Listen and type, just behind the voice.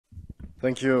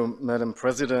Thank you, Madam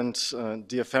President.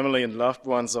 Dear family and loved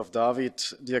ones of David,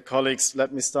 dear colleagues,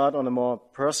 let me start on a more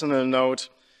personal note.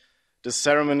 The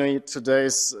ceremony today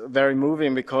is very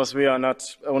moving because we are not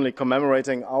only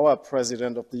commemorating our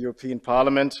President of the European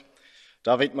Parliament,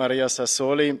 David Maria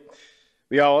Sassoli,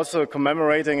 we are also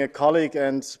commemorating a colleague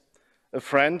and a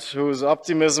friend whose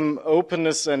optimism,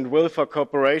 openness and will for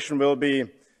cooperation will be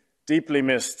deeply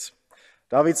missed.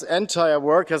 David's entire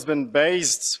work has been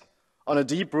based on a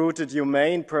deep-rooted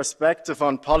humane perspective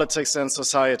on politics and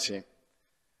society.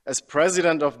 As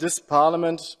president of this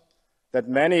parliament that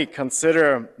many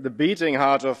consider the beating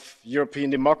heart of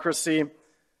European democracy,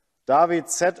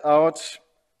 David set out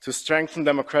to strengthen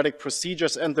democratic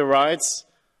procedures and the rights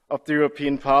of the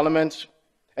European Parliament,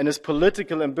 and his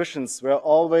political ambitions were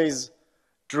always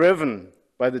driven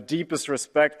by the deepest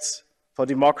respect for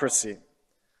democracy.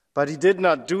 But he did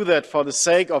not do that for the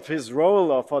sake of his role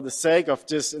or for the sake of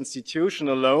this institution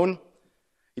alone.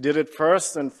 He did it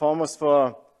first and foremost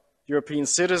for European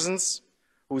citizens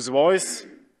whose voice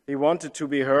he wanted to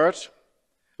be heard,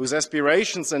 whose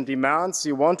aspirations and demands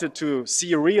he wanted to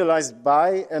see realized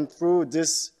by and through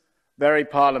this very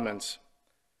parliament.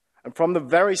 And from the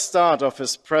very start of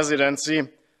his presidency,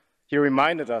 he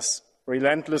reminded us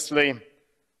relentlessly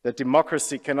that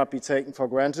democracy cannot be taken for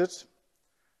granted,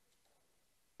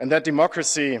 and that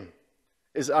democracy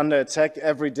is under attack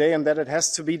every day and that it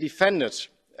has to be defended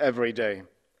every day.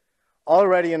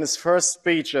 Already in his first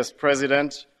speech as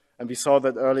president, and we saw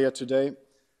that earlier today,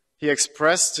 he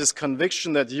expressed his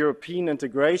conviction that European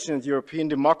integration and European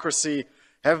democracy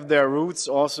have their roots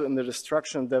also in the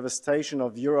destruction and devastation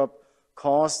of Europe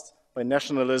caused by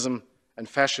nationalism and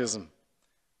fascism.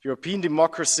 European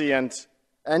democracy and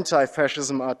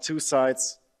anti-fascism are two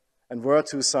sides and were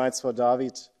two sides for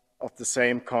David of the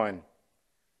same coin.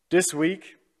 This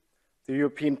week, the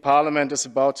European Parliament is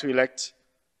about to elect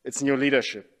its new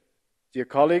leadership. Dear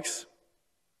colleagues,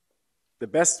 the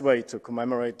best way to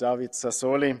commemorate David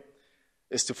Sassoli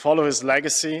is to follow his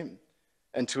legacy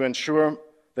and to ensure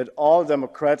that all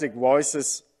democratic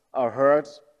voices are heard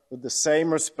with the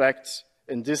same respect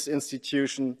in this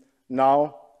institution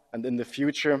now and in the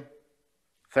future.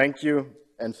 Thank you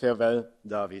and farewell,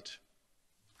 David.